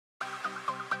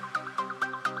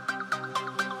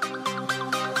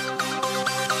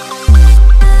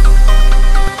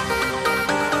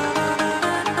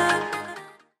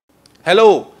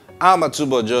Hello, I'm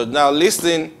Atubo George. Now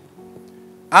listen,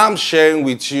 I'm sharing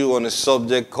with you on a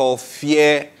subject called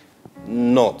fear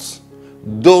not.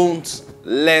 Don't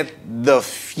let the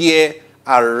fear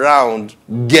around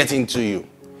get into you.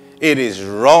 It is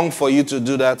wrong for you to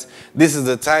do that. This is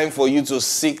the time for you to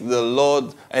seek the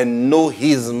Lord and know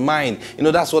His mind.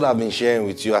 That's what I've been sharing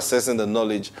with you, assessing the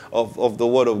knowledge of the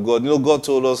Word of God. God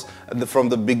told us from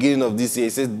the beginning of this year,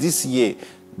 He says, this year,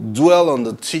 dwell on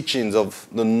the teachings of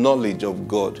the knowledge of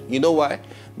God. You know why?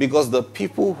 Because the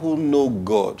people who know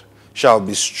God shall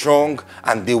be strong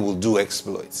and they will do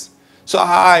exploits. So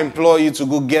I implore you to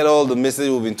go get all the message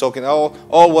we've been talking, all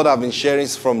what I've been sharing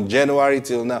from January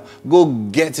till now. Go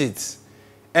get it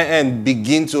and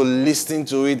begin to listen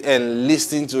to it and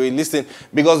listen to it. Listen,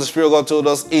 because the Spirit of God told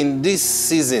us in this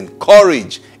season,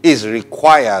 courage is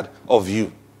required of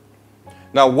you.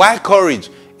 Now, why courage?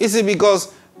 Is it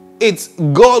because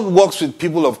God works with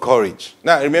people of courage?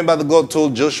 Now, remember that God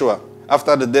told Joshua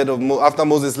after the death of after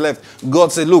Moses left,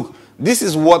 God said, look, this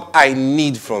is what I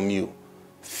need from you.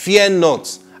 Fear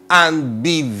not and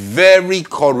be very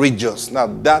courageous. Now,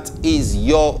 that is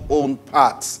your own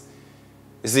part.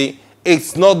 You see,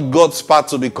 it's not God's part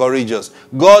to be courageous.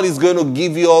 God is going to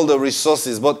give you all the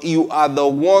resources, but you are the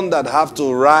one that have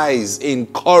to rise in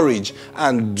courage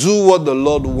and do what the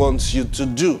Lord wants you to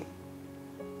do.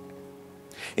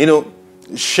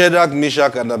 Shadrach,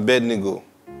 Meshach, and Abednego,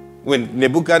 when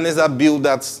Nebuchadnezzar built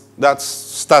that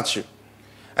statue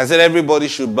and said everybody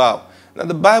should bow. Now,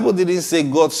 the Bible didn't say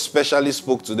God specially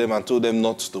spoke to them and told them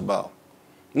not to bow.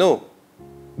 No.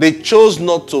 They chose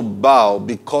not to bow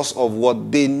because of what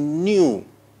they knew.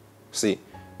 See,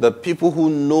 the people who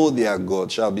know their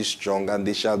God shall be strong and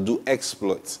they shall do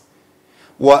exploits.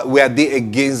 Were they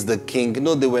against the king?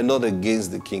 No, they were not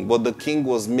against the king. But the king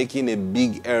was making a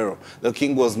big error. The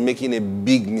king was making a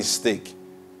big mistake.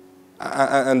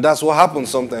 And that's what happens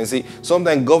sometimes. See,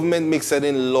 sometimes government makes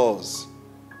certain laws.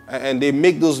 And they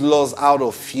make those laws out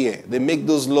of fear. They make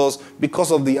those laws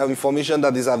because of the information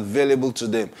that is available to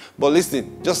them. But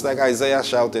listen, just like Isaiah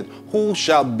shouted, who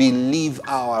shall believe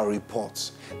our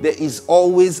reports? There is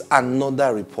always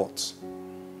another report.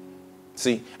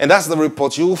 See, and that's the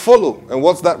report you will follow. And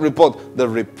what's that report? The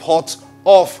report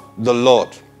of the Lord.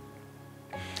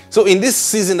 So in this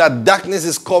season that darkness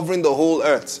is covering the whole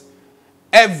earth,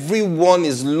 everyone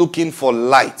is looking for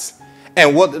light.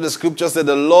 And what the scripture said,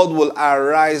 the Lord will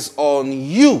arise on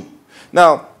you.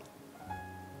 Now,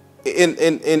 in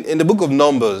the book of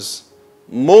Numbers,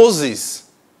 Moses,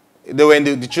 they were in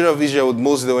the children of Israel with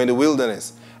Moses, they were in the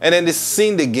wilderness. And then they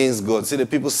sinned against God. See, the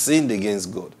people sinned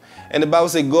against God. And the Bible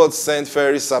says God sent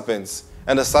fiery serpents.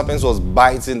 And the serpents was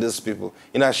biting these people.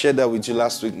 I shared that with you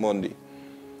last week, Monday.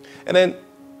 And then,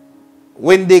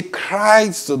 when they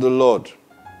cried to the Lord,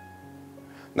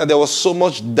 now there was so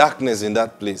much darkness in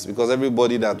that place because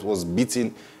everybody that was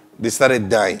beaten, they started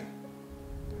dying.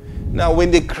 Now,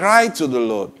 when they cried to the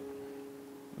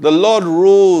Lord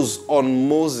rose on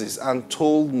Moses and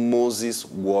told Moses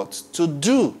what to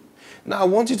do. Now, I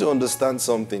want you to understand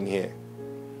something here.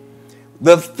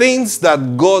 The things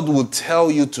that God will tell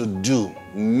you to do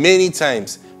many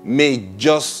times may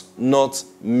just not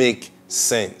make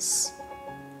sense.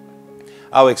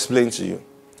 I'll explain to you.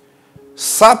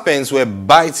 Serpents were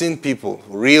biting people,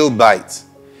 real bite.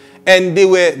 And they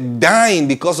were dying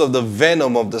because of the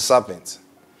venom of the serpent.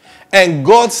 And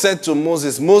God said to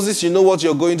Moses, Moses, you know what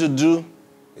you're going to do?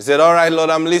 He said, all right,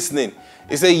 Lord, I'm listening.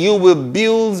 He said, you will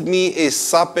build me a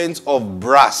serpent of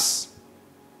brass.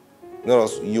 No,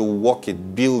 you walk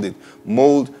it, build it,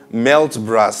 melt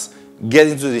brass, get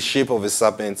into the shape of a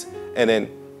serpent, and then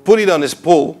put it on his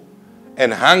pole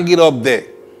and hang it up there.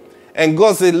 And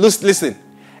God said, listen,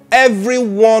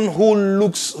 everyone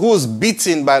who's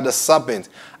beaten by the serpent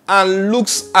and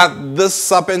looks at the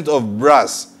serpent of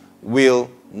brass will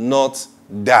not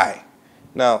die.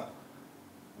 Now,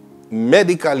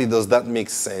 medically, does that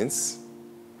make sense?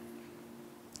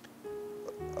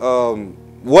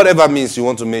 Whatever means you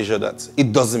want to measure that,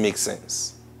 it doesn't make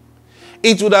sense.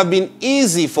 It would have been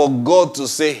easy for God to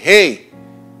say, hey,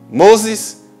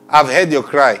 Moses, I've heard your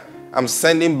cry. I'm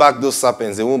sending back those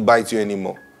serpents. They won't bite you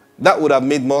anymore. That would have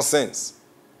made more sense.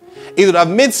 It would have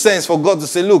made sense for God to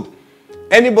say, look,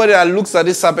 anybody that looks at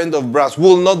this serpent of brass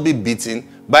will not be beaten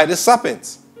by the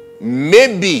serpent.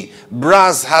 Maybe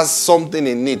brass has something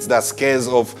in it that scares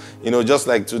off, just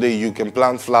like today you can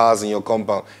plant flowers in your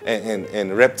compound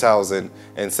and reptiles and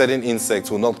certain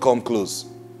insects will not come close.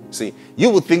 See,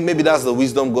 you would think maybe that's the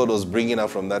wisdom God was bringing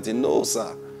out from that. No,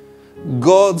 sir.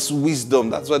 God's wisdom,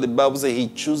 that's why the Bible says He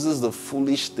chooses the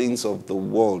foolish things of the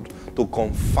world to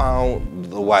confound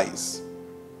the wise.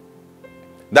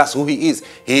 That's who he is.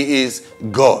 He is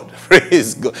God.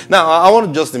 Praise God. Now, I want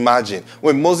to just imagine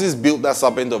when Moses built that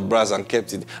serpent of brass and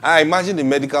kept it. I imagine the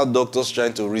medical doctors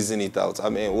trying to reason it out. I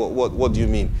mean, what do you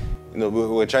mean? You know,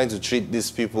 we're trying to treat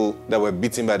these people that were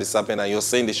beaten by the serpent, and you're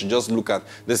saying they should just look at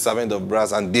the serpent of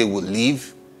brass and they will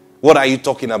live? What are you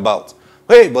talking about?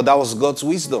 Hey, but that was God's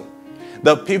wisdom.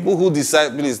 The people who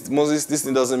decided, please, Moses, this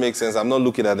thing doesn't make sense. I'm not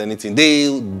looking at anything.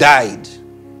 They died.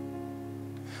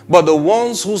 But the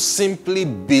ones who simply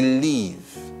believe.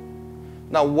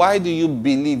 Now, why do you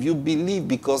believe? You believe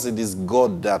because it is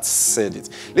God that said it.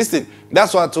 Listen,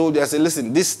 that's what I told you. I said,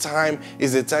 listen, this time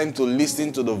is a time to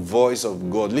listen to the voice of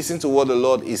God. Listen to what the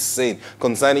Lord is saying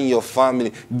concerning your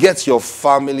family. Get your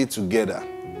family together.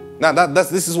 Now,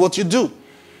 this is what you do.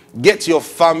 Get your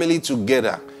family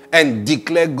together and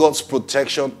declare God's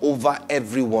protection over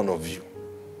every one of you.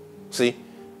 See?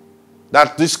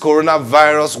 That this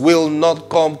coronavirus will not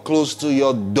come close to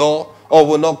your door or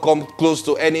will not come close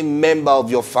to any member of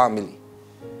your family.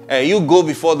 And you go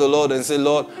before the Lord and say,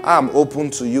 Lord, I'm open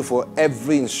to you for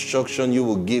every instruction you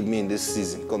will give me in this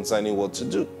season concerning what to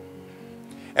do.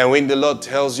 And when the Lord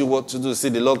tells you what to do, see,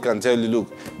 the Lord can tell you,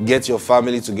 look, get your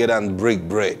family together and break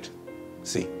bread.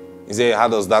 See, you say, how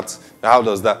does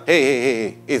that?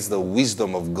 Hey, it's the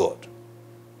wisdom of God.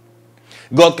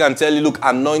 God can tell you, look,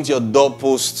 anoint your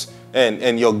doorposts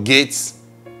and your gates.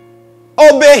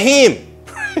 Obey him.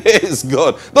 Praise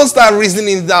God. Don't start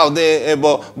reasoning out there,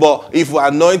 but if we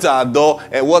anoint our door,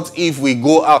 and what if we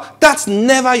go out? That's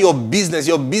never your business.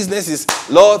 Your business is,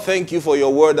 Lord, thank you for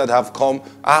your word that have come.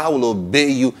 I will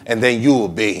obey you, and then you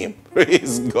obey him.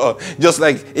 Praise God. Just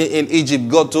like in Egypt,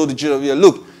 God told the children of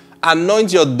Israel, look,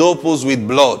 anoint your doorposts with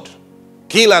blood.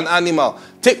 Kill an animal.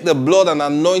 Take the blood and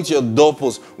anoint your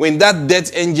doorposts. When that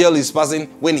death angel is passing,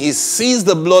 when he sees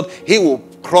the blood, he will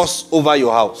cross over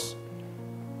your house.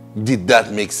 Did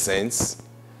that make sense?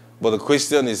 But the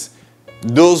question is,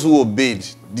 those who obeyed,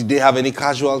 did they have any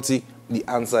casualty? The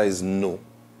answer is no.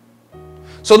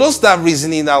 So don't start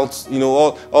reasoning out,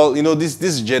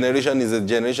 this generation is a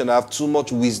generation that have too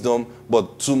much wisdom,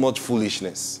 but too much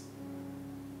foolishness.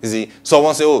 You see,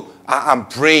 someone say, oh, I'm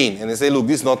praying. And they say, look,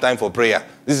 this is not time for prayer.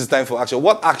 This is time for action.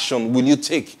 What action will you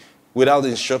take without the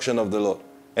instruction of the Lord?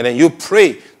 And then you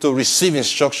pray to receive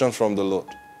instruction from the Lord.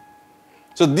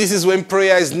 So this is when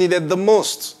prayer is needed the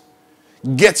most.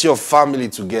 Get your family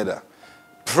together.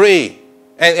 Pray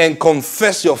and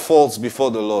confess your faults before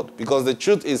the Lord. Because the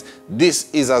truth is,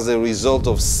 this is as a result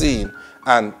of sin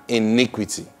and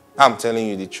iniquity. I'm telling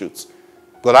you the truth.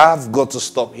 But I've got to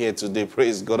stop here today.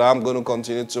 Praise God. I'm going to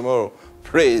continue tomorrow.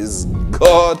 Praise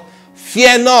God.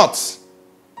 Fear not.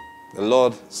 The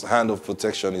Lord's hand of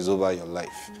protection is over your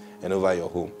life and over your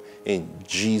home. In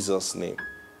Jesus' name,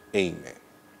 amen.